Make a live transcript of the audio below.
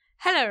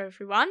Hello,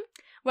 everyone.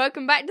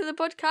 Welcome back to the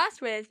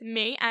podcast with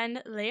me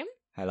and Liam.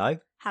 Hello.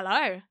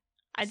 Hello.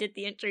 I did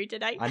the intro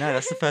today. I know,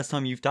 that's the first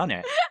time you've done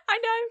it. I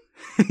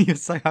know. You're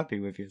so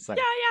happy with yourself.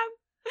 Yeah, I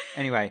am.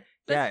 Anyway,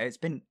 yeah, it's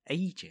been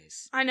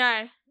ages. I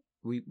know.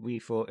 We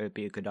thought it would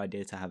be a good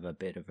idea to have a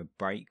bit of a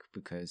break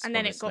because And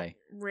then it obviously,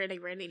 got really,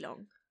 really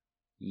long.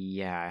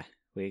 yeah,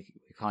 we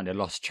kind of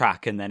lost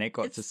track, and then it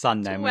got to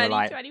Sunday and we were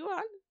like,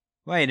 2021.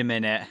 wait a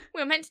minute.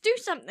 We were meant to do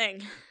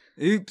something.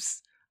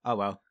 Oops. Oh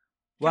well.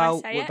 Can I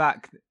Well, say we're it?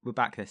 back. We're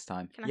back this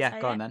time. Can I Yeah,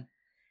 say go it? on then.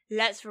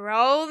 Let's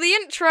roll the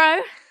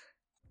intro.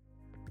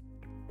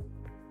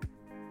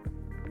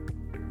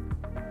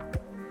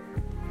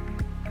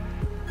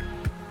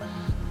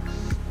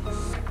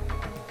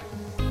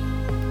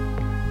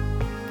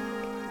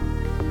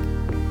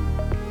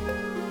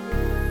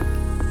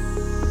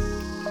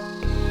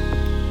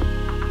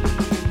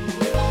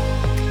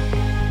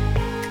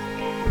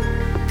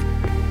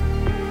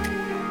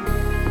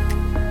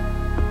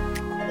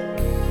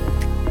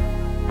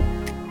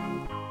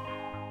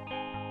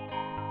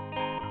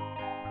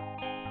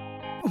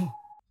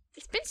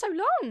 It's been so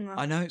long.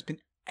 I know it's been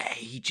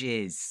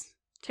ages.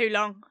 Too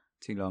long.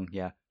 Too long,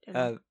 yeah. Too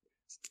long.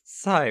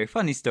 So,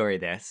 funny story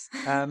this.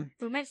 We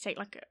were meant to take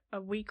like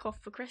a week off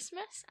for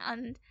Christmas,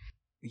 and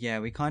Yeah,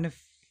 we kind of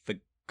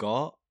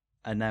forgot,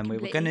 and then we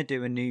were going to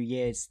do a New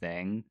Year's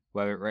thing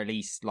where it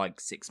released like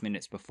 6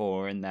 minutes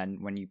before, and then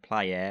when you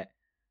play it,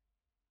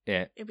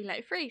 it'd be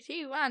like 3,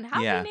 2, 1.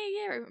 Happy Yeah. New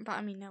Year! But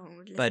I mean, no one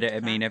would listen. but to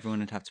it'd mean that. everyone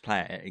would have to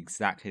play it at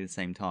exactly the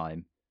same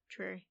time,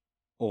 True.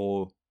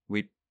 or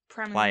we'd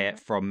Premiere. play it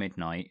from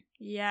midnight.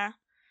 Yeah,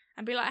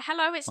 and be like,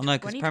 "Hello, it's Oh no,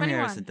 because 2021."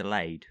 premieres are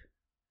delayed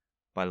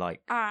by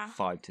like Ah.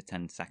 5 to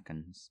 10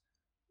 seconds.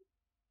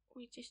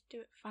 We just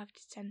do it 5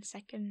 to 10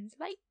 seconds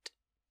late.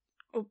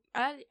 Or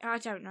early. I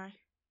don't know.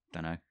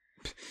 Don't know.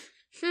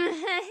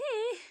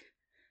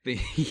 But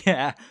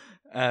yeah,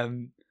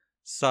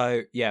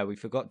 so yeah, we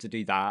forgot to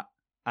do that,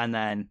 and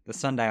then the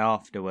Sunday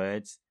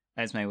afterwards,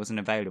 Esme wasn't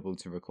available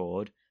to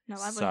record. No,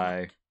 I So,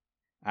 wasn't.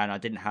 and I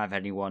didn't have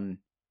anyone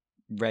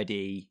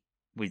ready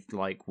with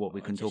like what we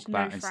Or can just talk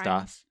about no and friends.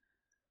 stuff.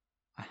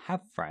 I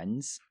have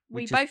friends.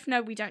 We just- both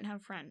know we don't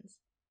have friends.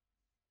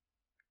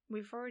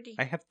 We've already.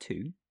 I have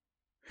two.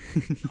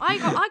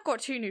 I got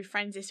 2 new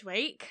friends this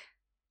week.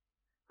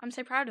 I'm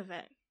so proud of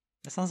it.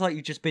 That sounds like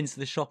you've just been to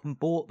the shop and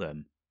bought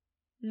them.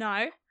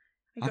 No,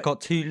 I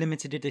got 2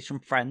 limited edition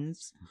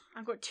friends.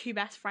 I've got 2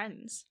 best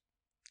friends.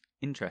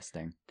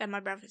 Interesting. They're my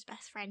brother's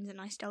best friends,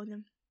 and I stole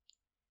them.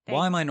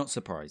 Why am I not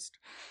surprised?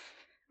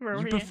 You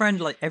Rory.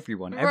 befriend like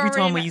everyone. Every Rory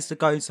time we and- used to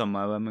go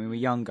somewhere when we were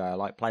younger,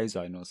 like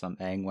Playzone or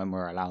something, when we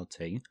were allowed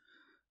to,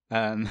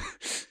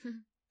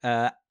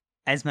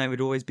 Esme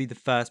would always be the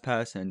first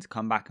person to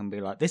come back and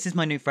be like, "This is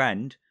my new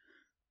friend,"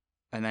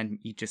 and then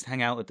you'd just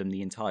hang out with them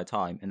the entire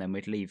time, and then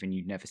we'd leave, and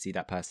you'd never see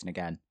that person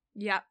again.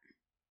 Yep.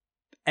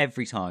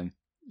 Every time.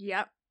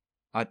 Yep.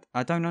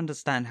 I don't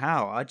understand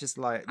how. I just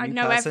like I new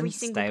know person, every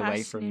single stay away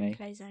person from in me.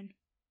 Playzone.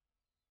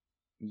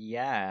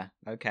 Yeah.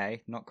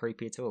 Okay. Not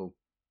creepy at all.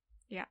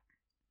 Yeah.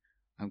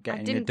 I'm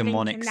getting a didn't blink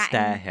demonic in that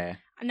stare in- here.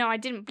 No, I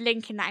didn't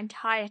blink in that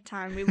entire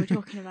time we were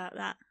talking about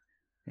that.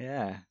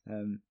 Yeah.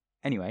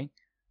 Anyway,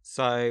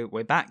 so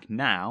we're back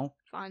now,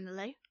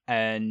 Finally.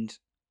 and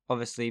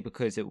obviously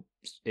because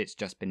it's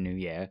just been New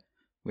Year,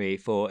 we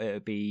thought it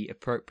would be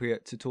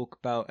appropriate to talk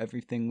about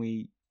everything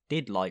we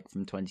did like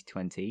from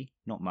 2020.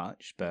 Not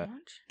much, but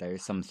Much? there are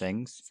some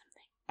things,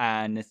 Something.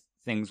 and the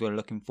things we're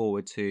looking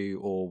forward to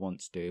or want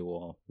to do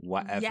or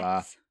whatever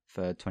Yes.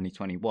 for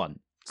 2021.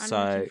 I'm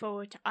so looking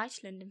forward to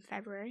Iceland in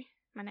February.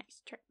 My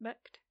next trip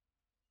booked.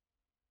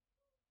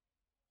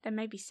 There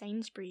may be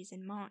Sainsbury's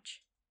in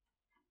March.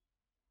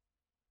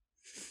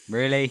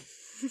 really,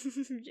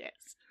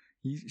 Yes.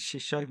 she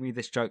showed me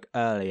this joke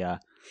earlier,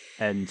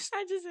 and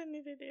I just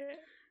need to do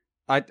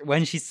it.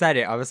 when she said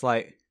it, I was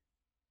like,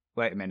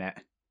 "Wait a minute,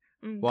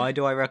 Mm, why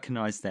do I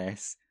recognise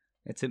this?"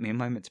 It took me a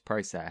moment to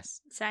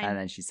process, Same. and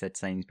then she said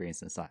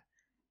Sainsbury's, and it's like,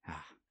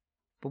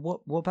 But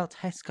what about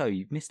Tesco?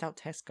 You've missed out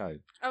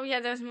Tesco. Oh yeah,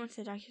 there was more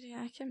to do. I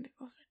couldn't be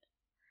bothered.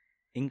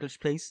 English,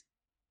 please.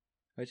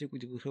 I think we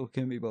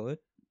can be bothered.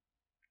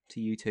 To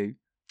you too.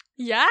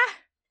 Yeah?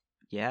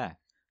 Yeah,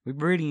 we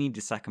really need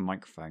a second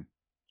microphone.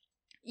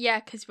 Yeah,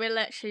 because we're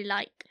literally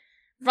like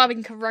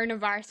rubbing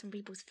coronavirus on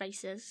people's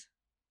faces.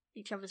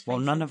 Each other's faces. Well,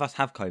 none of us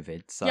have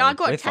COVID, so yeah, I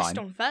got we're a test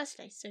fine. on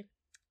Thursday, so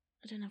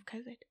I don't have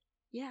COVID.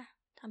 Yeah,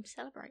 time to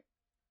celebrate.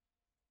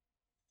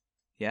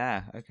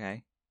 Yeah,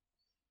 okay.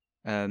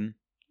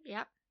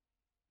 Yep.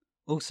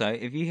 Also,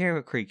 if you hear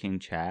a creaking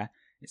chair,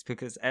 it's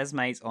because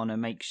Esme's on a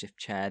makeshift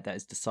chair that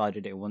has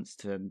decided it wants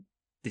to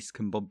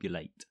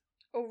discombobulate.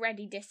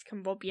 Already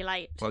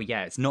discombobulate. Well,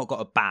 yeah, it's not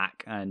got a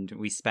back, and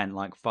we spent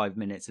like 5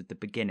 minutes at the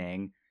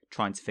beginning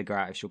trying to figure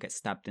out if she'll get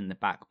stabbed in the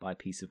back by a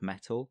piece of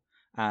metal,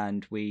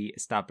 and we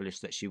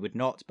established that she would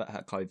not, but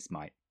her clothes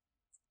might.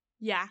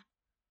 Yeah.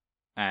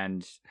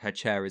 And her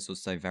chair is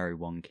also very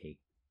wonky.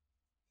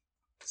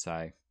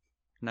 So,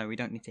 no, we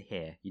don't need to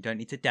hear. You don't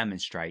need to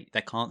demonstrate.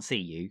 They can't see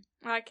you.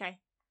 Okay.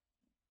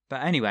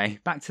 But anyway,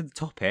 back to the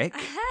topic.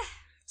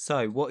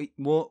 So,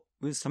 what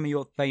was some of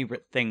your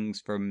favourite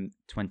things from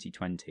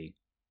 2020,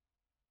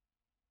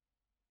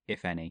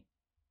 if any?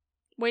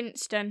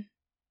 Winston.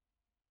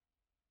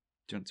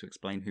 Do you want to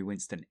explain who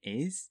Winston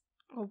is?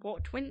 Or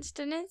what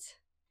Winston is?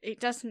 It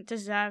doesn't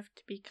deserve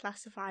to be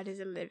classified as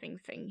a living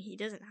thing. He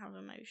doesn't have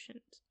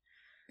emotions.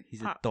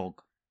 He's a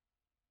dog.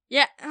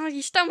 Yeah, oh,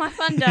 you stole my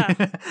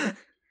thunder.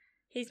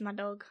 He's my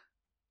dog.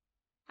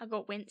 I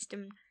got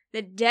Winston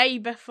the day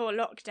before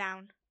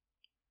lockdown.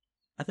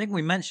 I think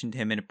we mentioned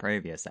him in a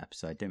previous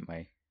episode, didn't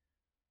we?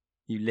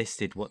 You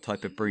listed what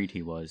type of breed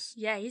he was.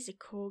 Yeah, he's a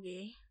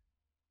corgi.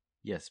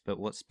 Yes, but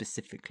what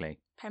specifically?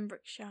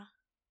 Pembrokeshire.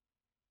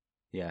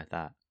 Yeah,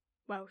 that.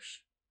 Welsh.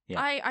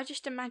 Yeah. I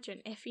just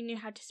imagine if he knew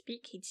how to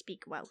speak, he'd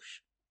speak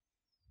Welsh.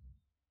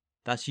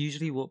 That's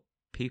usually what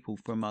people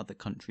from other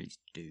countries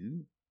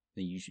do.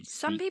 They usually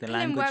Some speak the people in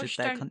language Welsh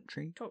of their don't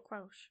country. talk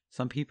Welsh.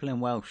 Some people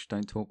in Welsh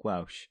don't talk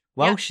Welsh.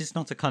 Welsh is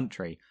not a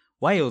country.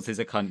 Wales is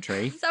a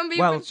country. Some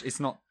people- Welsh is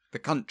not the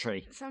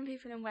country. Some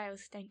people in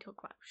Wales don't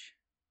talk Welsh.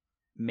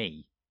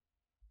 Me.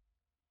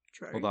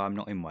 True. Although I'm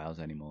not in Wales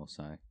anymore,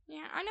 so.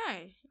 Yeah, I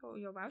know.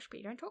 You're Welsh, but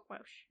you don't talk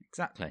Welsh.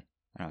 Exactly.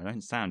 No, I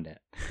don't sound it.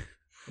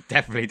 I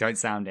definitely don't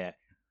sound it.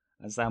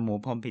 I sound more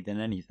Pompey than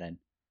anything.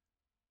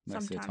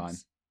 Most of the time.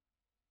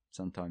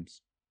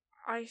 Sometimes.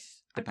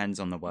 Depends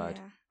on the word.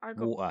 Yeah, I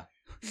got Water.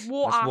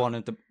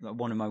 water. That's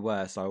one of my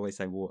worst. I always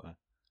say water.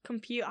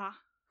 Computer.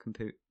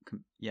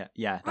 Yeah.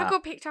 I That.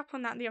 got picked up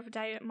on that the other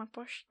day at my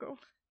posh school.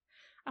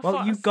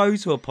 Well, you go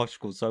to a posh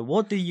school, so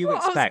what do you I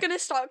was expect? going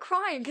to start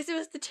crying because it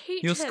was the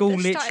teacher. Your school that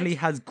literally started...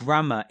 has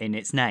grammar in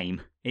its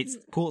name. It's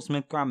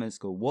Portsmouth Grammar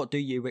School. What do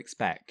you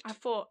expect? I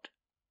thought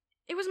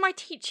it was my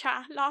teacher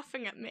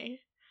laughing at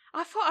me.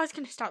 I thought I was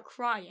going to start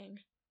crying.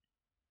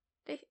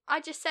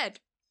 I just said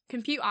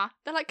computer.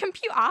 They're like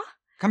computer.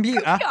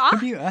 Computer.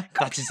 Computer?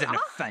 That is an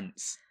Computer?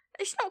 offence.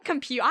 It's not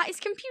computer. It's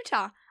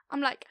computer.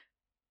 I'm like,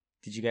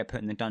 Did you get put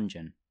in the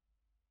dungeon?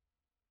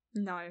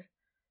 no.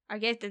 I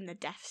gave them the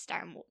death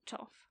stare and walked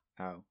off.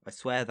 Oh, I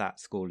swear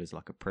that school is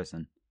like a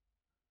prison.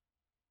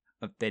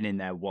 I've been in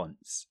there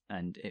once,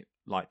 and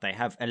they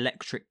have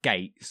electric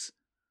gates.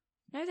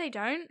 No, they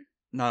don't.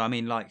 No, I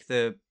mean like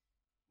the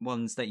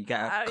ones that you get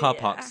at Oh, car yeah.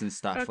 parks and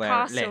stuff Or where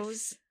castles. it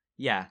lifts.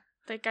 Yeah,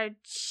 They go.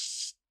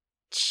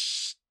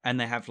 and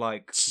they have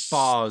like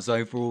bars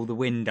over all the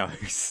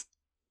windows.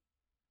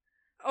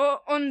 Or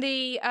on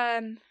the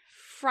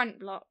front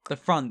block. The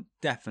front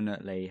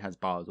definitely has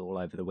bars all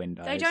over the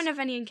windows. They don't have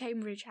any in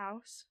Cambridge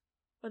House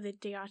or the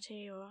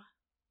DRT or.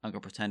 I'm gonna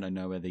pretend I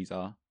know where these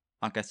are.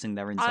 I'm guessing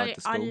they're inside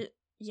the school.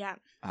 Yeah.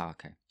 Ah,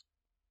 okay.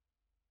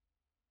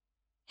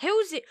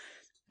 Hillsy.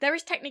 There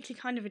is technically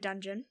kind of a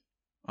dungeon,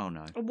 Oh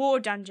no. a war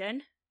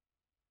dungeon.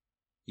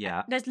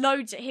 Yeah. There's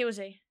loads at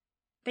Hillsy.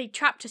 They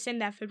trapped us in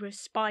there filled with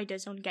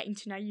spiders on Getting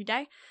to Know You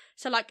Day.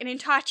 So like an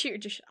entire tutor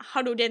just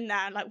huddled in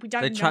there, like we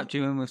don't. They know. trapped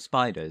you in with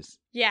spiders.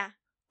 Yeah.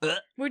 Ugh.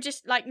 We're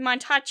just like my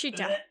entire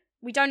tutor.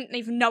 We don't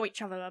even know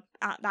each other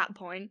at that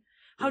point.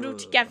 Huddled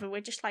Ugh. together,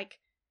 we're just like,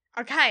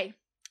 okay,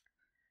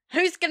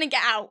 who's gonna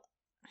get out?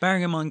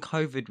 Bearing in mind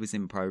COVID was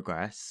in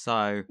progress,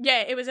 so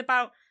Yeah, it was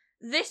about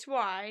this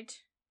wide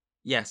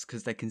yes,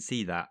 because they can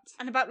see that.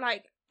 and about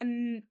like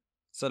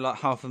So like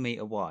half a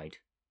metre wide.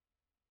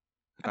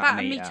 about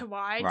a metre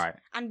wide, Right.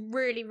 and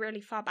really,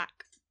 really far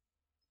back.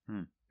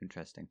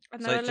 Interesting.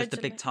 And So there were it's just loads a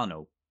of big it.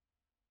 tunnel.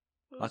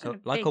 It Like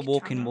wasn't a big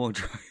walk-in tunnel.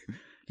 wardrobe.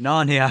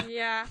 Narnia.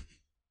 Yeah,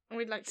 and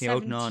we'd like The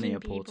old 17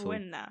 Narnia people portal.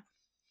 in there.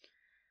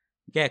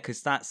 Yeah,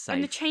 because that's safe.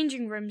 And the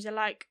changing rooms are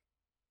like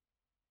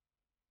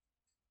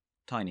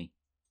Tiny.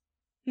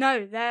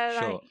 no, they're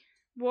Short. like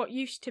what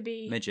used to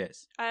be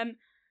Midgets. um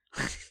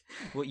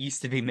What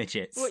used to be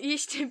midgets. what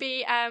used to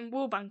be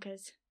wall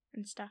bunkers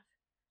and stuff,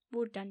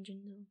 wall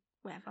dungeons or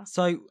whatever.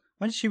 So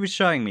when she was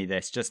showing me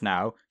this just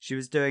now, she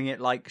was doing it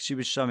like she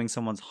was showing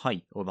someone's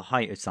height or the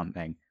height of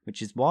something,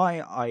 which is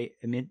why I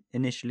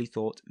initially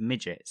thought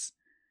midgets.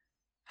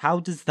 How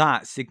does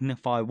that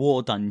signify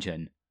war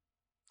dungeon?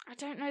 I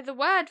don't know the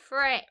word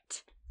for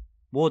it.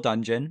 War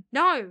dungeon?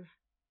 No.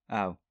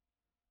 Oh.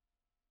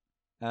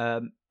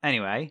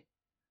 Anyway,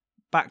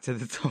 back to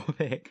the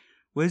topic.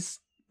 Was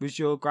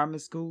your grammar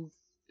school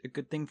a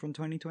good thing from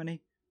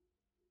 2020?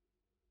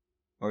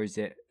 Or is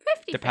it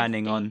 50,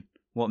 depending on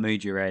what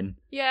mood you're in?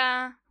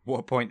 Yeah.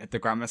 What point at the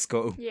grammar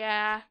school?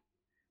 Yeah.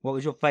 What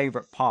was your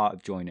favourite part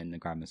of joining the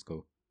grammar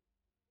school?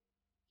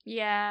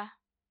 Yeah.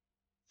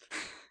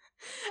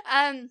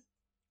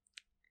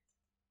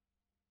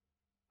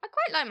 I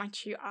quite like my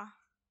tutor.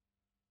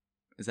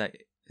 Is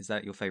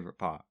that your favourite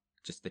part?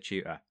 Just the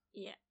tutor?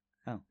 Yeah.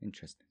 Oh,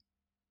 interesting.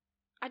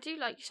 I do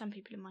like some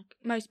people in my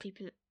most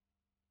people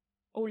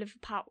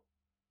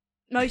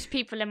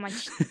in my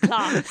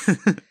class.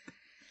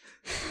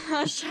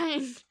 I'm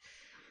ashamed.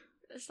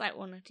 There's like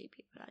one or two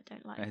people I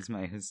don't like.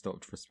 Esme has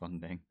stopped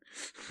responding.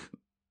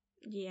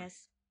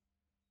 Yes.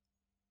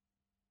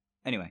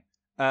 Anyway,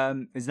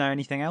 is there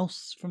anything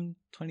else from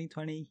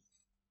 2020?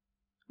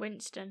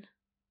 Winston.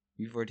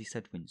 You've already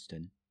said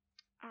Winston.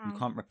 Oh. You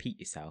can't repeat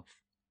yourself.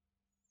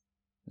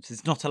 This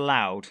is not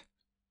allowed.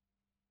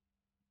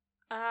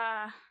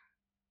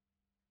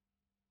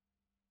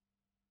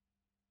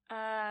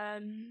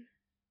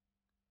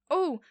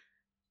 Oh,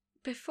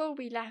 before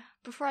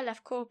I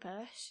left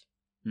Corpus,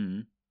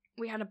 Hmm.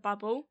 we had a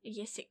bubble,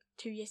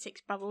 two year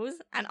six bubbles,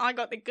 and I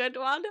got the good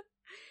one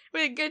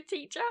with a good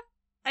teacher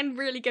and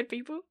really good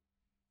people.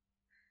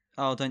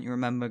 Oh, don't you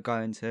remember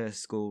going to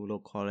school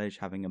or college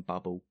having a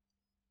bubble?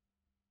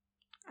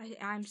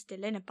 I'm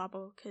still in a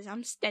bubble because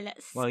I'm still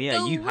at school. Well,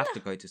 yeah, you have to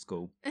go to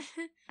school,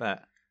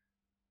 but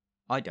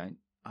I don't.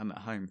 I'm at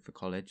home for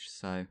college,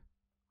 so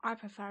I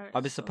prefer it. I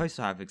was supposed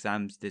to have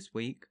exams this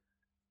week,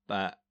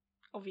 but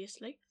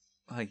Obviously.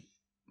 what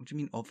do you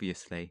mean?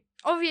 Obviously.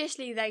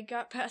 Obviously, they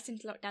put us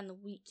into lockdown the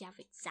week you have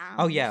exams.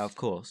 Oh yeah, of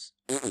course.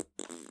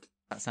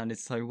 That sounded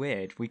so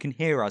weird. We can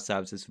hear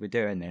ourselves as we're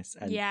doing this,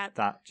 and Yeah.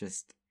 that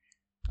just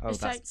It's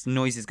that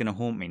noise is gonna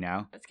haunt me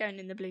now. It's going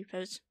in the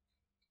bloopers.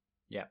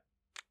 Yeah.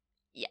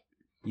 Yeah.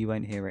 You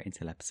won't hear it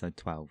until episode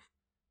 12.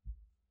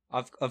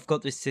 I've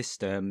got this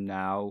system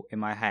now in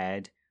my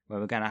head where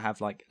we're gonna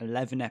have like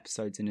 11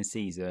 episodes in a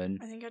season.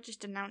 I think I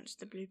just announced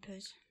the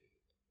bloopers.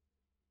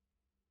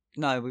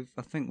 No,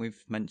 I think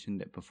we've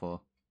mentioned it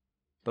before.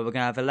 But we're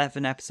gonna have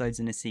 11 episodes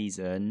in a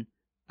season,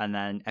 and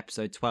then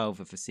episode 12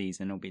 of the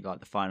season will be like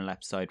the final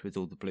episode with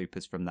all the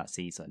bloopers from that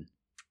season.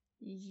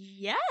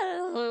 Yeah.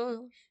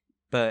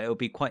 But it'll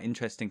be quite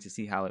interesting to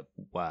see how it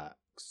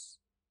works.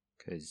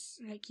 Because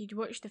Like, you'd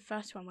watch the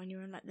first one when you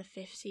were in, like, the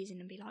 5th season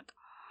and be like,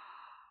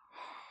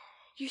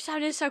 you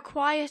sounded so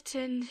quiet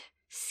and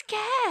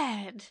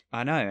scared.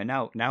 I know, and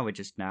now we're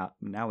just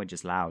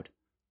loud.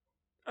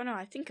 Oh, no,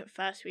 I think at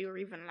first we were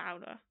even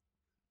louder.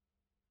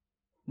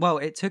 Well,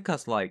 it took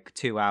us like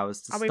 2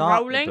 hours to Are we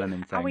start rolling? the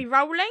blooming thing. Are we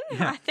rolling?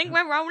 Yeah. I think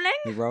we're rolling.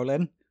 You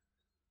rolling?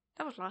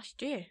 That was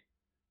last year.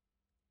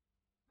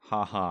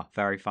 Ha ha,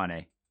 very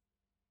funny.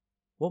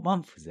 What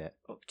month was it?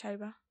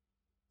 October.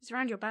 It's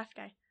around your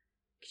birthday.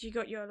 Because you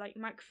got your, like,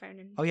 microphone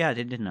and... Oh yeah, I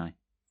didn't I?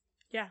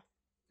 Yeah.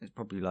 It's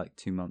probably like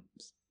 2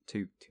 months.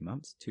 2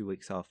 months? 2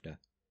 weeks after.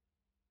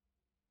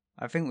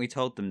 I think we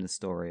told them the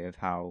story of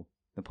how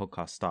the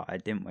podcast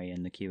started, didn't we,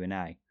 in the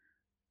Q&A?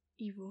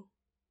 Evil.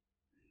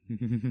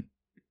 Evil?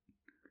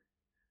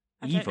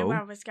 I don't know where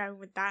I was going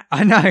with that.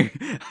 I know.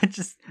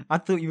 I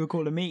thought you were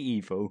calling me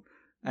evil.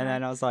 And No.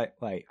 then I was like,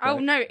 wait. Oh,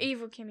 what? no,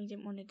 Evil Kimmy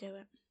didn't want to do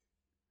it.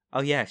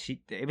 Oh yeah,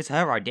 it was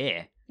her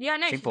idea. Yeah, I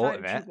know. She She's thought like,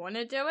 of do it. you want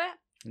to do it?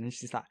 And then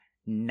she's like,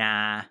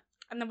 nah.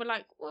 And then we're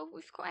like, well,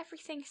 we've got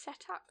everything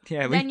set up.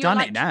 Yeah, Then we've you're done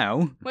like- it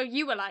now. Well,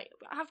 you were like,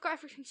 I've got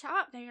everything set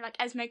up. Then you're like,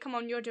 Esme, come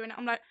on, you're doing it.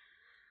 I'm like,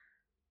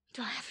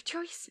 do I have a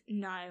choice?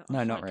 No. I No,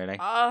 was not like, really.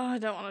 Oh, I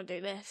don't want to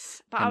do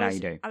this. But And I now was,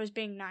 you do. I was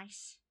being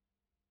nice.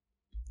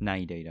 Now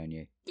you do, don't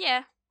you? Yeah.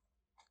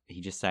 Are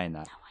you just saying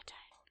that? No, I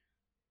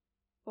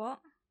don't. What?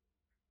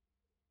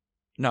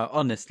 No,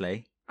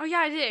 honestly. Oh, yeah,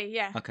 I do,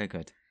 yeah. Okay,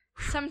 good.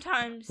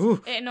 Sometimes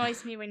Ooh. it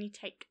annoys me when you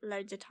take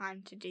loads of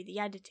time to do the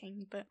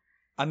editing, but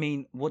I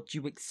mean, what do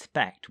you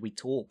expect? We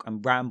talk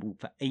and ramble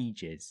for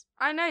ages.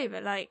 I know,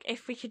 but like,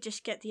 if we could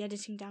just get the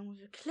editing down with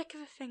a click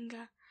of a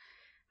finger,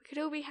 we could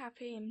all be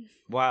happy and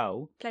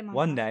Well, play Minecraft.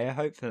 one day,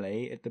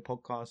 hopefully, if the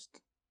podcast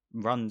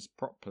runs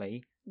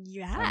properly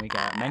Yeah. and we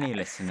get many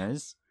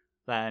listeners,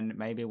 then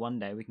maybe one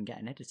day we can get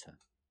an editor.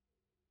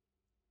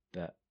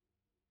 But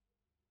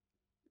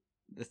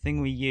the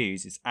thing we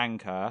use is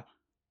Anchor,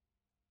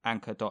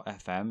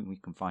 anchor.fm. We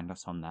can find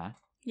us on there.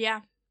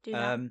 Yeah, do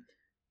that.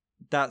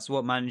 That's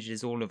what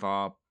manages all of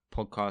our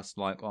podcasts,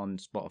 like on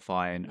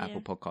Spotify and Yeah.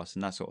 Apple Podcasts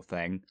and that sort of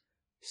thing.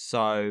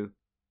 So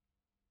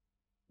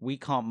we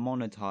can't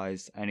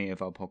monetize any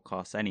of our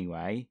podcasts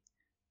anyway,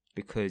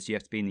 because you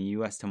have to be in the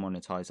US to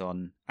monetize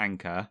on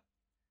Anchor,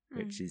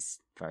 which is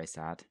very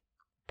sad.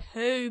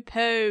 Poo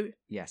poo.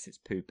 Yes, it's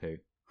poo poo.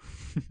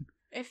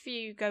 If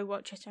you go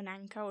watch us on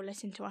Anchor or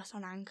listen to us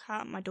on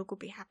Anchor, my dog will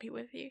be happy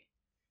with you.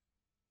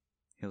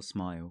 He'll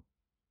smile,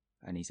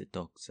 and he's a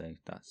dog, so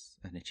that's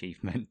an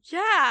achievement.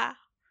 Yeah.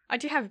 I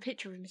do have a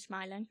picture of him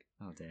smiling.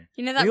 Oh dear.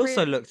 You know that We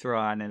also looked through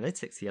our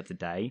analytics the other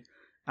day,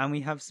 and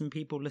we have some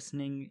people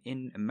listening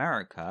in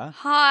America,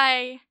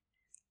 Hi.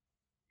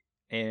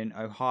 in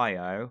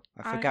Ohio.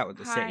 I forget what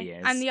the Hi. city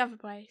is. And the other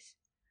place.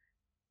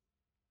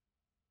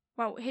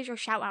 Well, here's your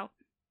shout out.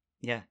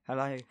 Yeah,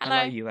 hello,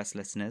 Hello. US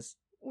listeners.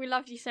 We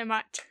love you so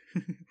much.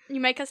 You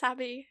make us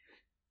happy.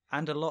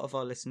 And a lot of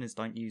our listeners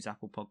don't use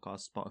Apple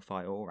Podcasts,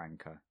 Spotify, or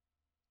Anchor.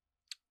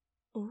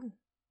 Ooh.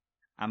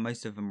 And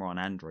most of them are on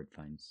Android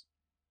phones.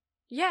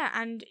 Yeah,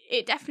 and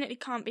it definitely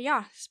can't be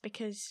us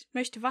because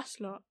most of us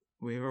lot.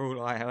 We're all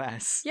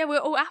iOS. Yeah, we're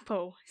all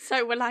Apple.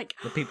 So we're like,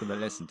 The people that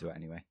listen to it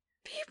anyway.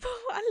 people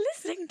are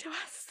listening to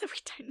us that we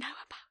don't know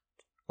about.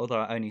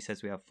 Although it only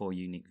says we have 4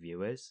 unique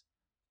viewers.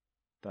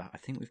 But I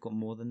think we've got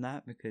more than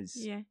that because...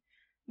 Yeah.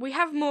 We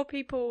have more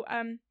people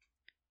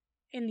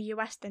in the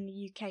US than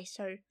the UK,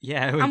 so...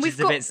 Yeah, and which we've is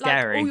a got, bit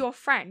scary. like, all your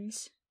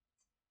friends.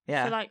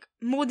 Yeah. So, like,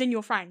 more than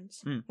your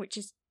friends, Mm. which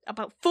is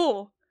about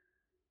 4.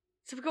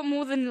 So we've got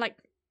more than, like,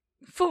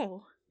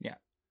 4. Yeah.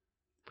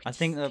 Which I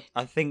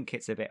think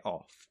it's a bit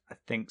off. I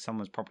think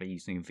someone's probably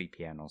using a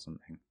VPN or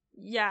something.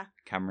 Yeah.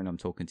 Cameron, I'm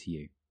talking to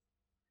you.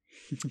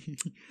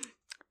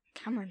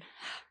 Cameron.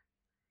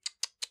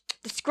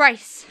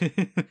 Disgrace.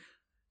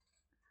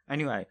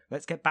 Anyway,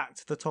 let's get back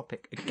to the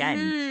topic again.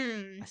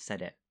 Hmm. I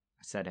said it.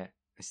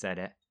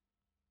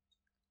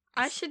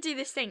 I should do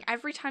this thing.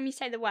 Every time you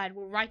say the word,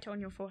 we'll write it on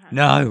your forehead.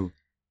 No.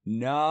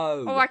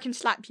 Or I can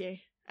slap you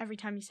every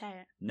time you say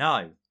it.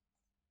 No.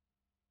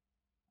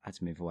 I had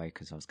to move away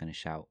because I was going to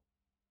shout.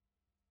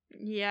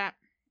 Yeah.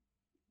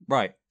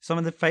 Right. Some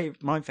of the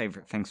my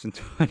favourite things from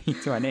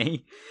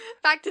 2020.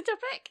 Back to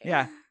topic.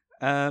 Yeah.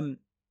 I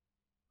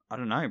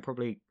don't know.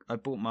 Probably I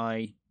bought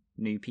my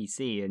new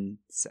PC in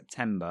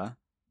September,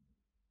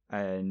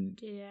 and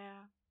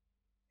Yeah.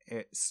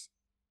 it's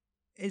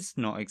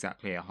not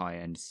exactly a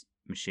high-end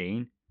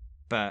machine,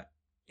 but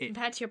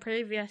Compared to your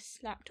previous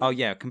laptop. oh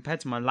yeah, compared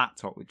to my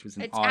laptop, which was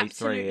an It's i3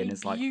 absolutely and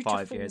is like 5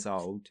 beautiful years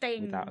old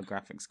thing. without a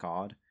graphics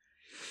card.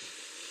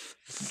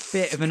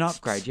 Bit of an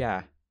upgrade,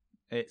 yeah.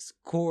 It's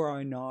Core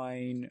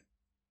i9.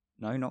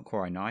 No, not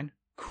Core i9.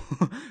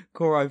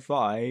 Core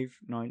i5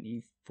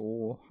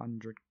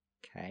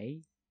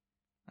 9400K,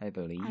 I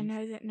believe. I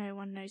know that no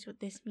one knows what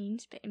this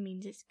means, but it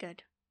means it's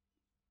good.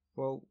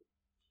 Well,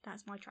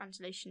 That's my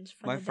translations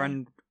for my the day.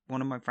 friend,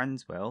 one of my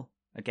friends will.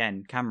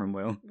 Again, Cameron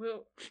will.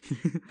 But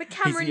He's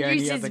Cameron the only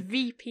uses other-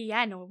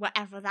 VPN or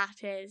whatever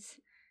that is.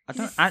 I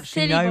He's don't a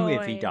actually silly know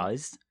if he boy.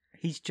 does.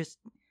 He's just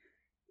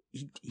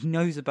he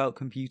knows about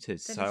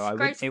computers, The so it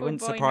disgraceful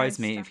wouldn't boy surprise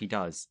knows me stuff. if he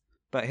does.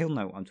 But he'll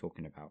know what I'm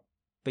talking about.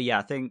 But yeah,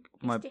 I think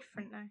It's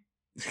different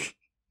though.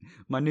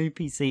 my new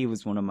PC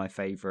was one of my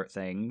favourite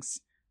things.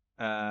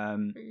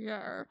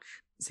 Yeah.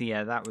 So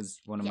yeah, that was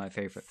one of Yeah. my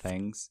favourite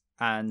things.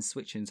 And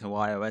switching to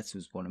iOS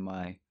was one of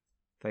my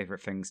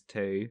favourite things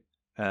too.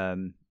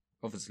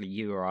 Obviously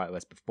you were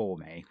iOS before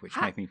me, which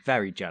Ha. made me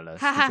very jealous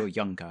Ha ha. because you're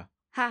younger.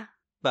 Ha.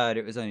 But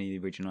it was only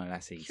the original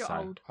SE, You're so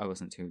old. I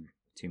wasn't too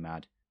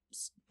mad.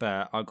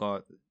 But I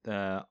got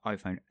the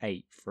iPhone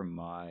 8 from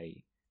my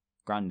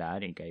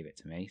granddad. He gave it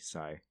to me,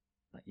 so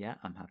like, yeah,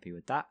 I'm happy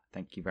with that.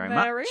 Thank you very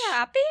much. Very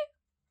happy.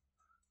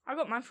 I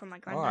got mine from my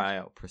granddad. All right,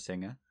 opera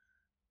singer.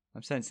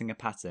 I'm sensing a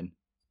pattern.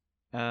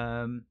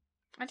 I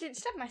didn't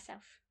stab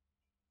myself.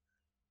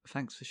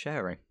 Thanks for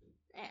sharing.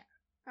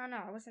 Oh no,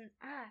 I wasn't.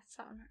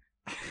 Sat on it.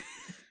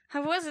 I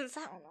wasn't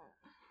sat on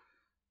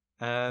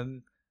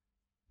it.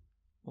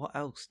 What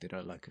else did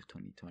I like of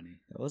 2020?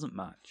 There wasn't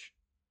much.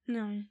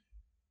 No.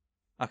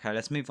 Okay,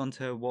 let's move on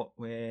to what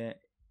we're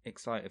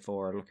excited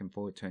for or looking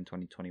forward to in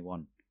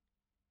 2021.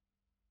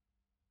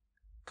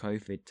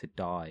 COVID to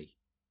die.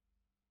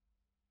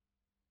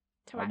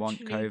 To I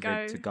want actually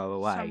COVID to go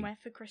away. somewhere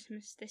for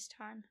Christmas this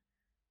time.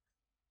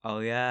 Oh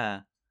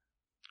yeah.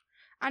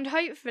 And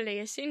hopefully,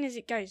 as soon as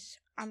it goes,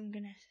 I'm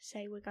gonna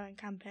say we're going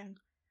camping.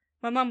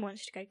 My mum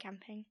wants to go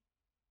camping.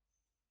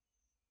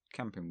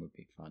 Camping would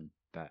be fun,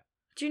 but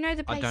Do you know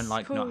the place I don't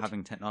like called... not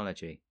having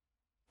technology.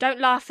 Don't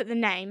laugh at the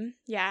name,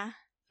 yeah.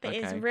 But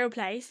it's a Okay. real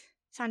place.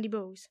 Sandy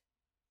Bulls.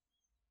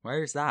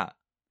 Where is that?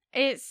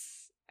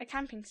 It's a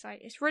camping site.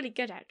 It's really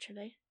good,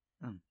 actually.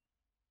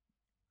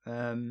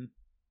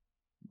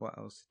 What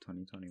else?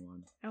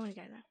 2021. I want to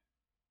go there.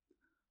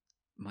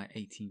 My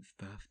 18th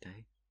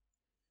birthday.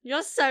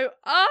 You're so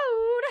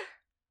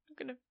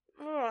old!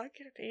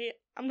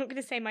 I'm not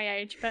gonna say my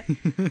age, but...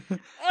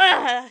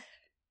 Ugh!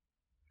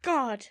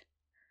 God.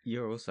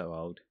 You're also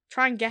old.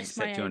 Try and guess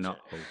Except my age. you're not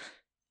old.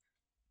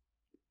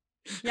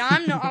 Yeah,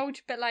 I'm not old,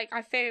 but like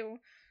I feel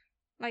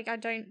like I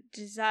don't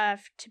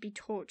deserve to be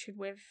tortured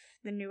with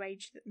the new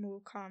age that will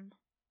come.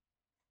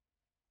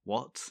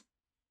 What?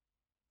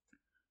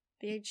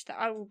 The age that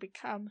I will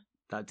become.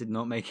 That did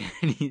not make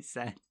any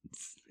sense.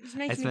 It's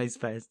making me... Esme's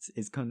face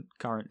is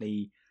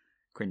currently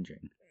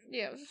cringing.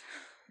 Yes.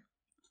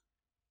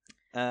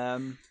 Back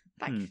to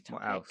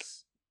what topic.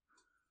 else?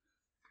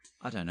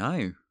 I don't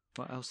know.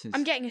 What else is...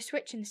 I'm getting a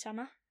Switch in the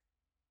summer.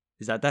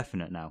 Is that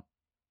definite now?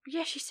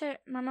 Yeah, she said.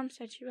 My mum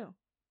said she will.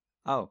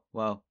 Oh,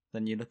 well,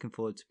 then you're looking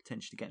forward to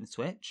potentially getting a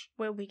Switch?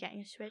 We'll be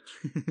getting a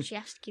Switch. She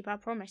has to keep her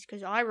promise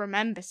because I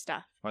remember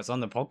stuff. Well, it's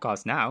on the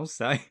podcast now,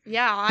 so...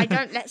 Yeah, I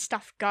don't let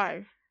stuff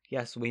go.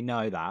 Yes, we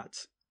know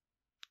that.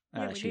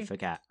 Yeah, Unless we you do.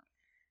 forget.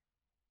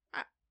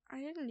 I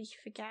didn't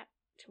forget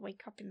to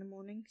wake up in the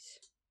mornings.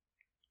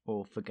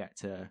 Or forget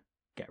to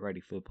get ready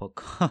for the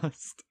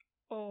podcast.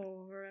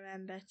 Or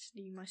remember to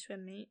do my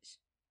swim meets.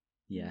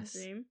 on Yes.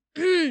 Zoom.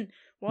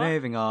 What?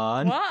 Moving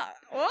on. What?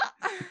 I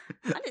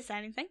didn't say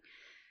anything.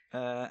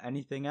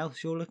 Anything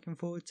else you're looking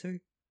forward to?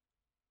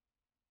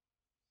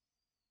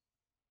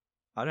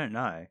 I don't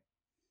know.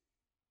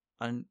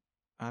 I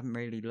haven't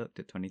really looked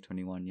at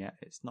 2021 yet.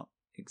 It's not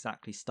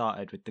exactly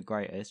started with the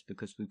greatest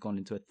because we've gone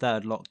into a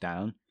third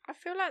lockdown I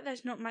feel like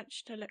there's not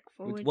much to look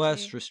forward with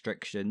worse to.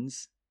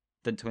 restrictions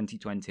than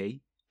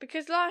 2020.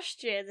 Because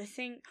last year the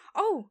thing...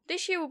 Oh,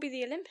 this year will be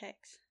the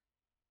Olympics.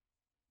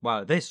 Well,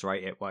 at this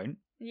rate, it won't.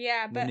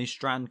 Yeah, The but... new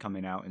strand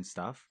coming out and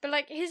stuff. But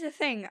like, here's the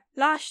thing.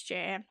 Last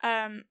year,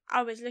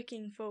 I was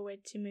looking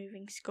forward to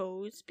moving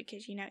schools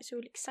because, you know, it's all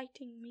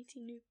exciting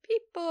meeting new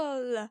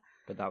people.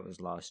 But that was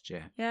last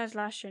year. Yeah, it was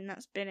last year and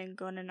that's been and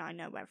gone and I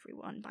know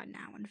everyone by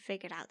now and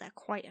figured out they're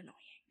quite annoying.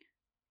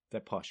 They're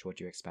posh. What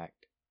do you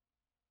expect?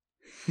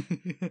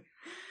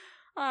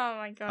 Oh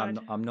my god.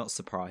 I'm not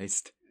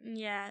surprised.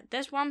 Yeah,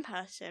 there's one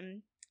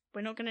person.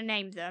 We're not going to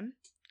name them.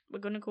 We're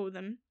going to call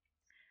them.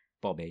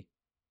 Bobby.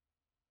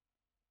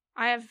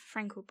 I have a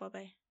friend called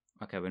Bobby.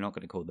 Okay, we're not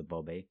going to call them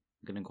Bobby.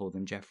 We're going to call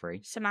them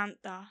Jeffrey.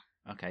 Samantha.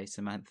 Okay,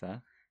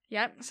 Samantha.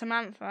 Yep,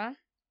 Samantha.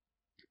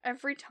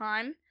 Every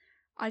time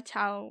I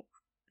tell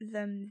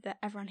them that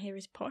everyone here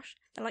is posh,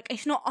 they're like,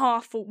 "It's not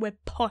our fault we're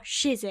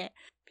posh, is it?"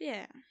 But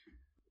yeah,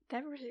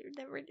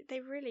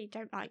 they really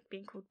don't like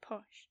being called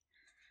posh.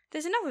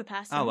 There's another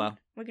person. Oh, well.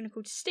 We're gonna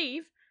call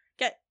Steve.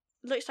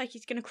 Looks like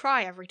he's gonna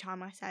cry every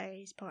time I say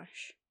he's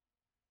posh.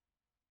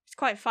 It's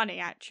quite funny,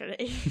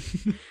 actually.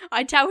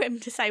 I tell him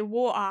to say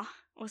water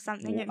or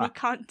something, and he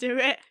can't do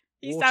it.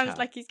 He sounds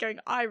like he's going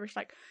Irish,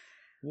 like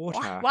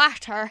water.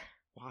 Water.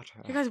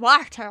 Water. He goes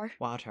water.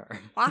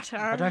 Water. Water.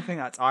 I don't think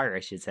that's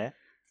Irish, is it?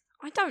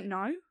 I don't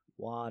know.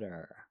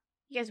 Water.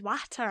 He goes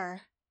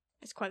water.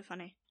 It's quite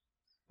funny.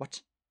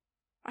 What?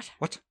 What?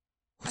 What?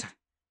 Water.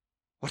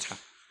 Water.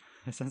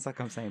 It sounds like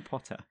I'm saying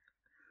Potter.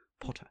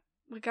 Potter.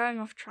 We're going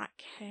off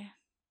track here.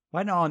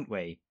 When aren't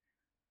we?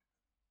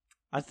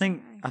 I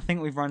think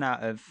we've run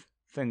out of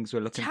things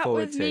we're looking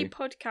forward to. Chat with Me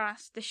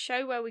podcast, the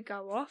show where we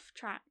go off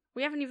track.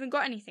 We haven't even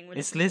got anything.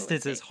 It's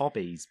listed as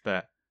hobbies,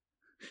 but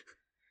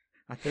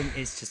I think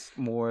it's just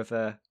more of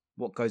a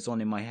what goes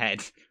on in my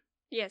head.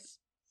 Yes.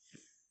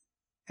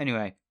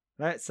 Anyway,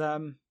 let's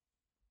move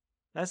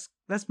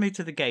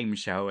to the game,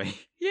 shall we?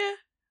 Yeah.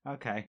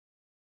 Okay.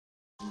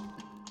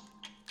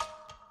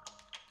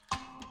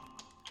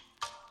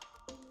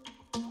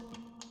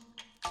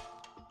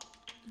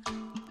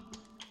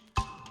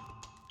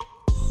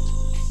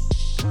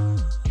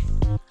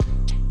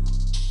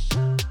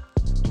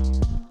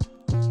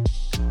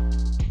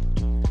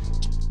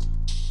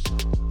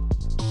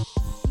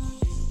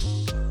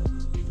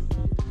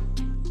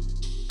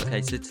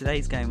 Okay, so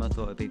today's game I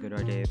thought it'd be a good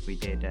idea if we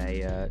did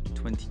a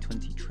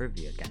 2020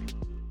 trivia game.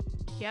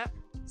 Yep.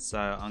 So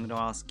I'm going to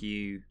ask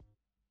you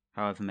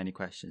however many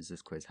questions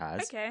this quiz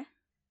has. Okay.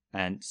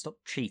 And stop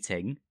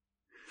cheating.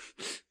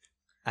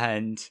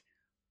 And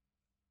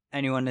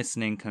anyone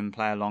listening can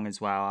play along as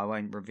well. I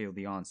won't reveal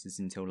the answers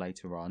until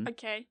later on.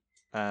 Okay.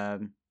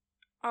 So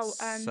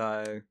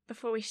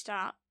before we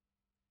start,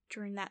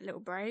 during that little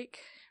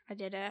break, I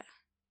did it.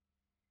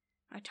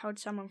 I told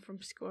someone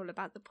from school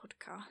about the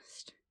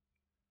podcast.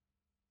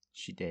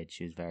 She did.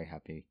 She was very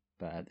happy,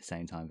 but at the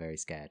same time very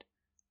scared.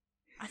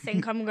 I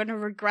think I'm going to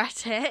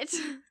regret it.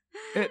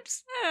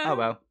 Oops. Oh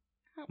well.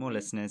 More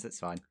listeners, it's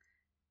fine.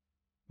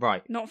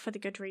 Right. Not for the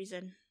good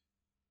reason.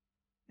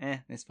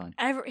 It's fine.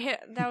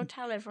 They'll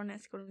tell everyone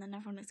at school, and then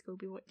everyone at school will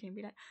be watching and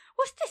be like,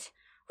 "What's this?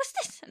 What's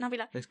this?" And I'll be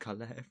like, "There's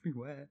colour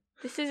everywhere."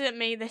 This isn't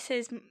me.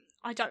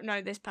 I don't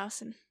know this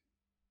person.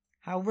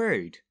 How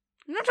rude.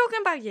 I'm not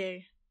talking about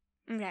you.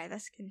 Okay,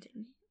 let's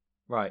continue.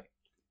 Right.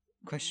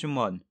 Question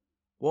 1.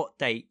 What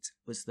date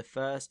was the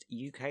first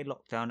UK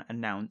lockdown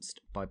announced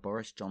by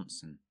Boris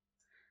Johnson?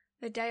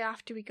 The day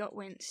after we got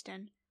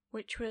Winston,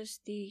 which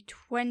was the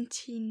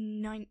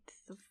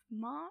 29th of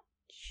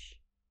March.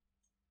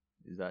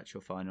 Is that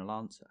your final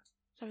answer?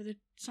 So the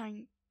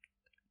 29th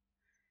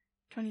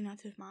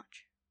of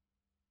March.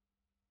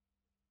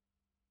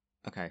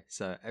 Okay,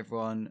 so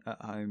everyone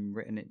at home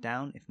written it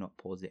down. If not,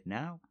 pause it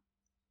now.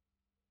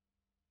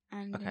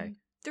 And okay.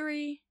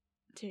 3,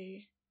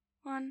 2,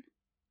 1.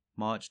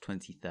 March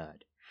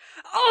 23rd.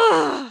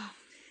 Oh!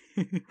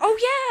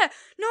 Oh yeah!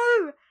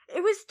 No!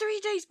 It was 3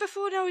 days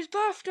before Noah's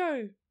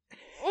birthday!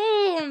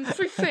 Oh, I'm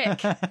so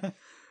sick.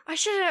 I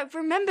should have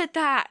remembered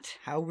that.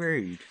 How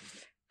rude.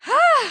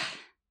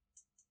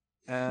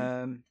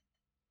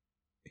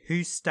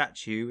 Whose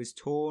statue was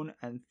torn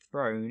and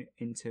thrown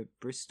into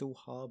Bristol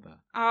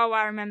Harbour? Oh,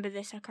 I remember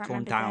this. I can't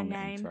torn remember down their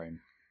name. And thrown.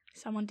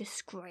 Someone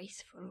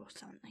disgraceful or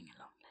something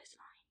along those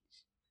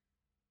lines.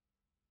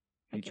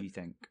 Who do you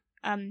think?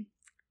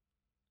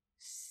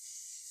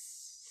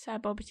 Sir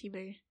Bobbity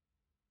Boo.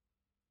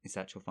 Is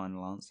that your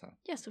final answer?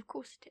 Yes, of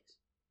course it is.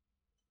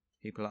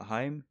 People at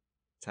home,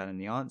 telling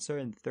the answer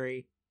in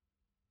 3,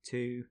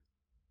 2,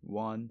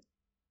 1.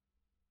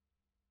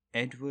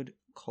 Edward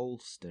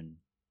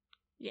Colston.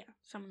 Yeah,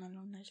 someone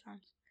along those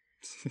lines.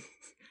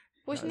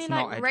 Wasn't he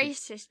Edward.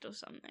 Racist or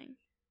something?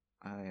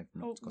 I have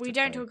not. We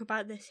don't talk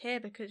about this here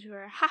because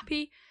we're a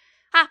happy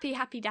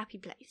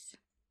dappy place.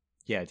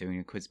 Yeah, doing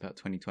a quiz about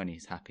 2020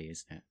 is happy,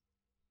 isn't it?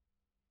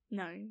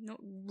 No,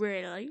 not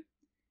really.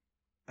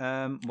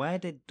 Where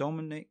did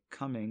Dominic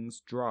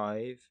Cummings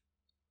drive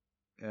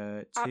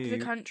up the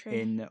country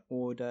in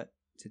order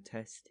to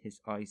test his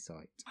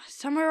eyesight?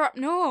 Somewhere up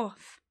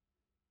north.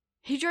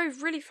 He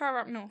drove really far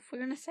up north. We're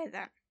going to say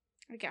that.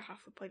 I get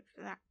half a point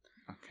for that.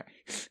 Okay.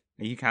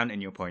 Are you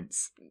counting your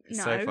points?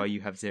 No. So far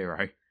you have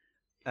 0.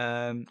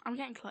 I'm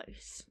getting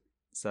close.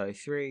 So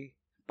 3,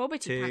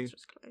 Bobbity 2, Pants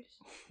was close.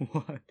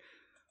 1.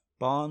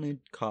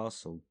 Barnard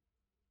Castle.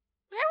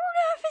 Where on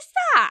earth is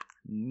that?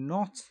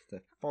 Not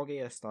the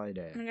foggiest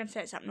idea. I'm going to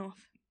say it's up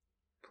north.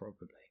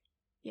 Probably.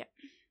 Yep.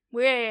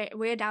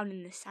 We're down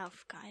in the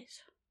south,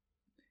 guys.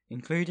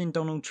 Including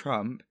Donald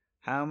Trump,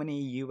 how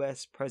many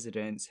US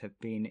presidents have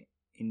been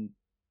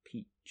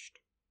impeached?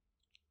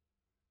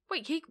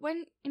 Wait, he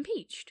went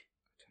impeached.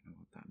 I don't know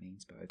what that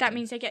means, but okay. That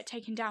means they get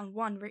taken down.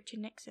 One, Richard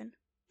Nixon.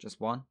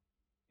 Just one,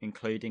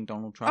 including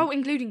Donald Trump. Oh,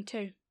 including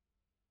 2.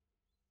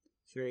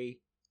 3,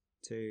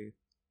 2,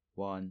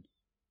 1,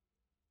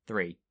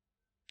 3.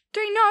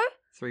 3, no.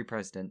 3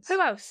 presidents.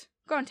 Who else?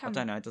 Go on, tell I me.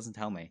 don't know. It doesn't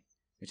tell me.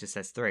 It just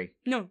says 3.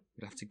 No.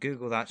 You'll have to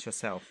Google that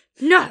yourself.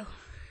 No.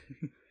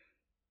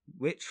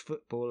 Which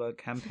footballer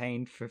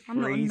campaigned for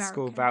I'm not free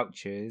school American.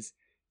 vouchers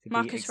to be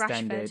Marcus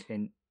extended Rashford.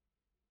 in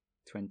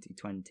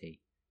 2020? You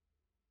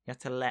have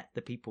to let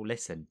the people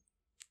listen.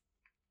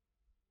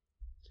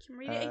 You can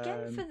read it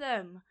again for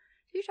them.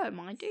 You don't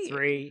mind, do you?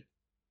 3,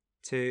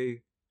 2,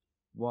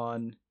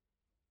 1.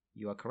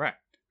 You are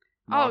correct.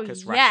 Oh,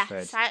 Marcus yes.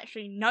 Rashford. I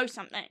actually know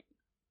something.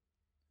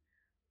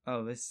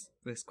 Oh, this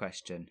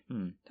question.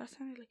 That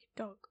sounded like a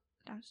dog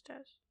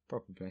downstairs.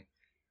 Probably.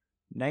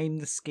 Name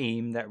the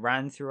scheme that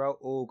ran throughout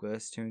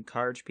August to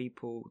encourage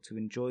people to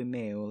enjoy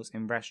meals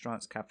in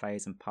restaurants,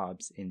 cafes, and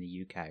pubs in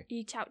the UK.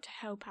 Eat out to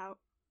help out.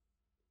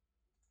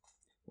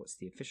 What's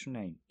the official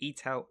name?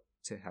 Eat Out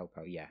to Help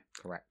Out. Yeah,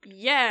 correct.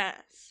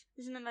 Yes.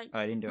 Isn't it like Oh,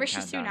 I didn't do Rishi a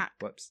countdown. Sunak?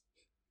 Whoops.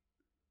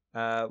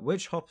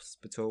 Which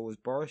hospital was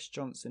Boris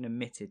Johnson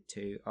admitted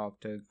to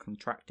after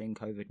contracting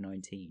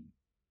COVID-19?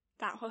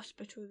 that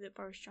hospital that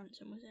Boris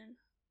Johnson was in?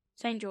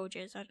 St.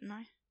 George's, I don't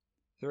know.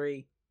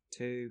 3,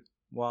 2,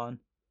 1.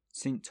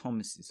 St.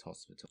 Thomas's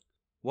Hospital.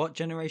 What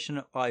generation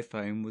of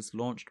iPhone was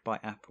launched by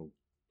Apple?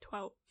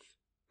 12th.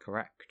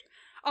 Correct.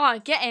 Oh,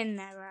 get in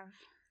there, Rev.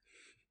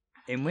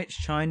 In which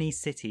Chinese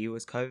city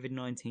was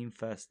COVID-19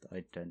 first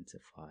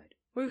identified?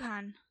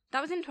 Wuhan.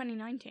 That was in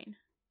 2019.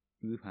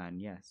 Wuhan,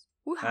 yes.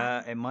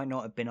 Wuhan. It might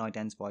not have been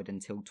identified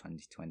until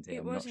 2020. It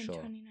I'm was not in sure.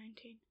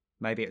 2019.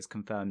 Maybe it was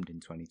confirmed in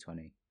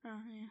 2020.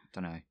 Oh, yeah.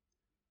 Don't know.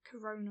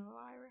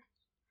 Coronavirus.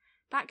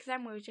 Back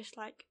then we were just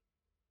like,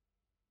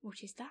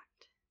 what is that?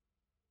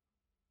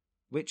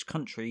 Which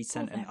country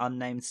sent an them.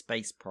 unnamed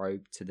space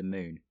probe to the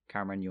moon?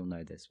 Cameron, you'll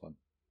know this one.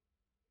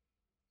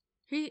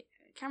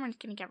 Cameron's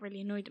going to get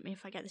really annoyed at me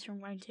if I get this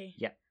wrong, won't he?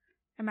 Yeah.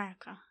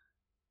 America.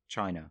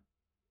 China.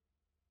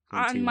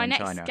 And my 3, 2, 1,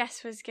 next China.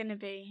 guess was going to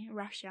be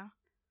Russia.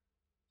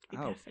 To be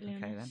perfectly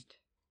honest.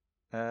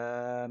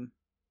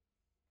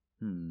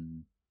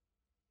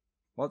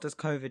 What does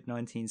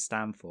COVID-19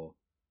 stand for?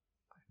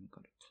 I haven't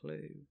got a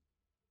clue.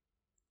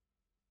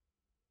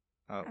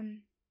 Oh.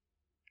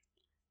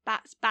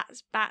 Bats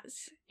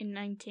in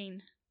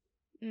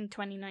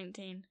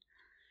 2019.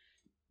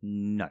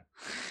 No.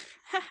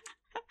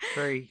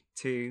 3,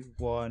 2,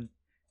 1.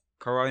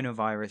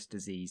 Coronavirus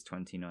disease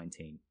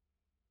 2019.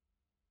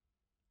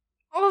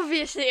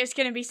 Obviously, it's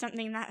going to be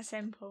something that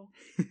simple.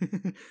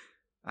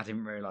 I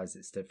didn't realise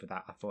it stood for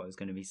that. I thought it was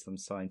going to be some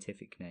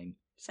scientific name.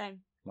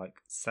 Same. Like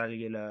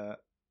cellular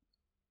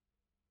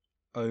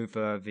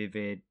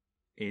overvivid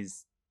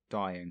is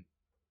dying.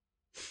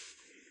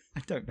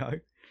 I don't know.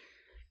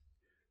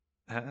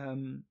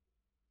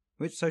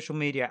 Which social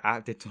media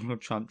app did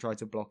Donald Trump try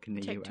to block in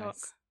the TikTok.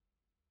 US?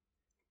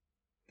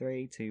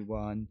 3, 2,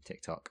 1.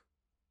 TikTok.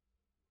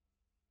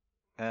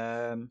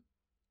 I'll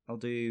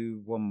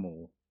do one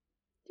more.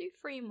 Do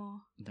 3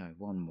 more. No,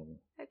 one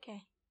more.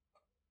 Okay.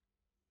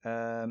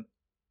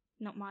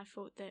 Not my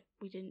fault that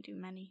we didn't do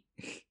many.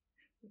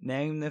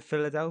 Name the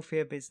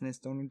Philadelphia business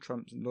Donald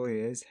Trump's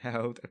lawyers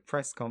held a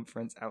press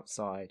conference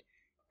outside,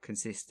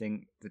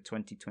 consisting the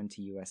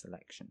 2020 US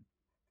election.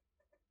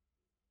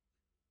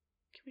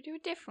 Can we do a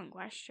different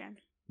question?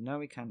 No,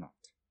 we cannot.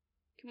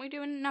 Can we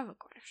do another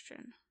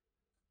question?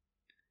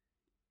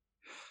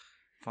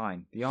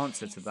 Fine. The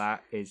answer to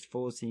that is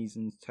Four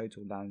Seasons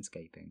Total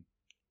Landscaping.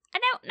 I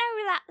don't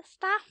know that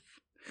stuff.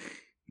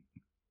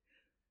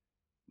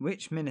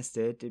 Which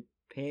minister did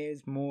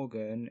Piers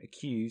Morgan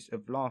accuse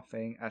of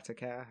laughing at a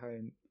care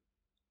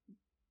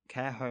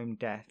home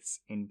deaths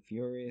in the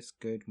Furious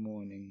Good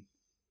Morning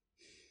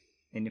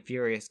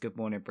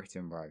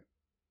Britain row?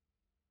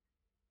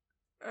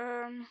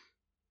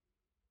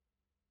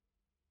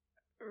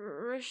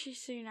 Rishi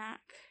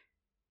Sunak.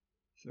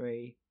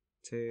 3,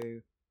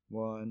 2,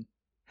 1.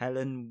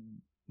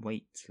 Helen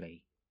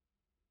Waitley.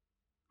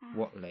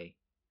 Watley.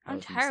 I'm However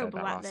you say terrible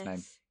that at last this.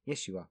 name.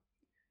 Yes, you are.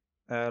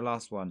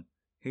 Last one.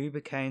 Who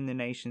became the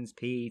nation's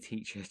PE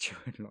teacher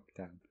during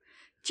lockdown?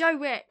 Joe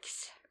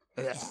Wicks.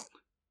 Ugh.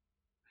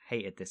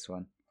 Hated this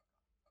one.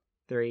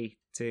 3,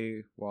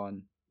 2,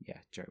 1. Yeah,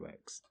 Joe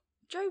Wicks.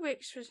 Joe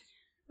Wicks was...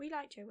 We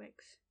like Joe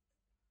Wicks.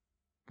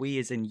 We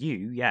as in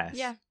you, yes.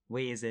 Yeah.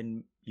 We as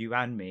in you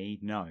and me,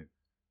 no.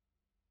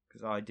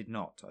 Because I did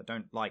not. I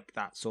don't like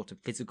that sort of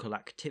physical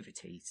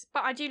activities.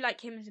 But I do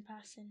like him as a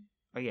person.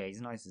 Oh yeah,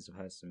 he's nice as a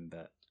person,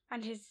 but...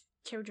 And his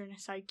children are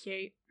so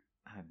cute.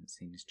 I haven't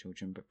seen his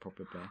children, but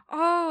probably.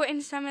 Oh,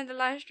 in some of the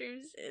live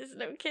streams, his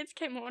little kids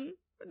came on.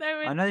 They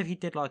were... I know he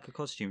did like a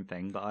costume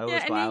thing, but I always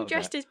yeah, got and out he of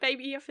dressed it. his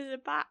baby up as a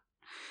bat.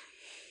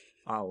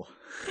 Oh.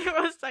 It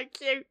was so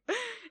cute.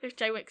 If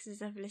Joe Wicks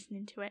is ever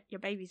listening to it, your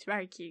baby's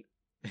very cute.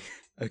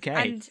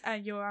 Okay.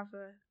 And your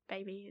other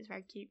baby is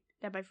very cute.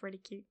 They're both really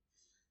cute.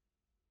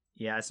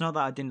 Yeah, it's not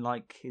that I didn't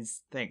like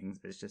his things,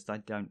 it's just I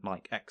don't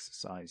like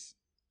exercise.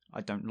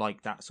 I don't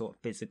like that sort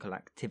of physical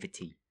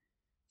activity.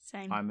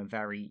 Same. I'm a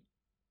very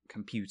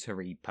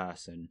computery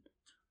person,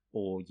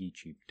 or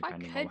YouTube,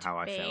 depending on how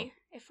I feel.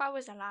 If I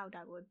was allowed,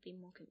 I would be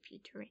more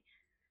computery.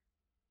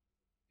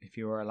 If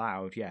you were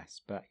allowed,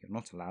 yes, but you're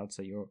not allowed,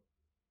 so you're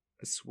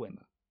a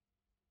swimmer.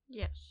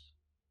 Yes.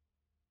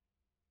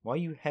 Why are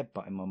you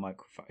headbutting my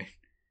microphone?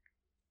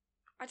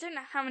 I don't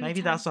know how many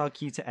Maybe times... that's our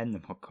cue to end the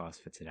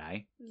podcast for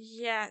today.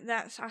 Yeah,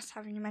 that's us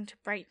having a mental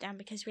breakdown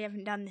because we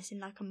haven't done this in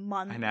like a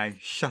month. I know,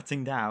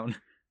 shutting down.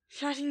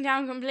 Shutting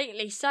down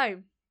completely.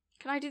 So,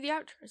 can I do the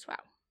outro as well?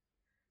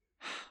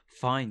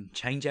 Fine,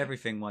 change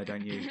everything, why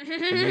don't you?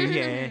 New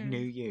year, new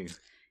you.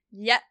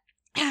 Yep.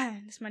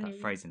 That's my new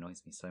That phrase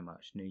annoys me so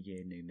much. New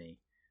year, new me.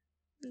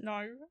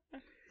 No.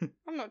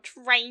 I'm not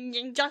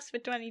changing just for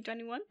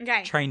 2021.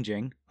 Okay.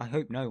 Changing? I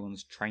hope no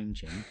one's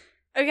changing.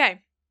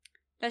 Okay.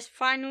 Let's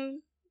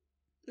finally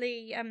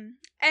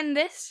end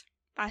this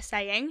by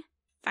saying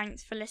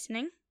thanks for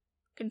listening.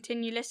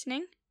 Continue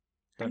listening.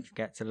 Don't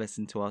forget to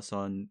listen to us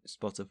on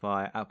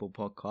Spotify, Apple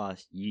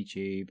Podcasts,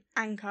 YouTube,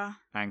 Anchor,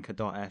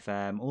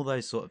 Anchor.fm, all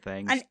those sort of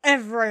things. and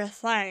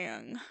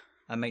everything.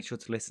 And make sure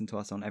to listen to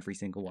us on every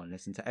single one.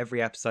 Listen to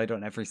every episode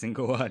on every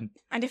single one.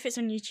 And if it's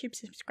on YouTube,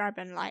 subscribe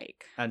and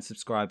like. And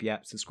subscribe, yeah.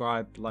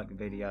 Subscribe, like the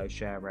video,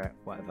 share it,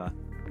 whatever.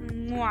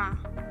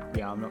 Mwah.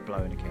 Yeah, I'm not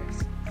blowing a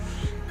kiss.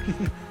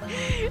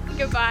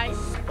 Goodbye.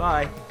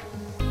 Bye.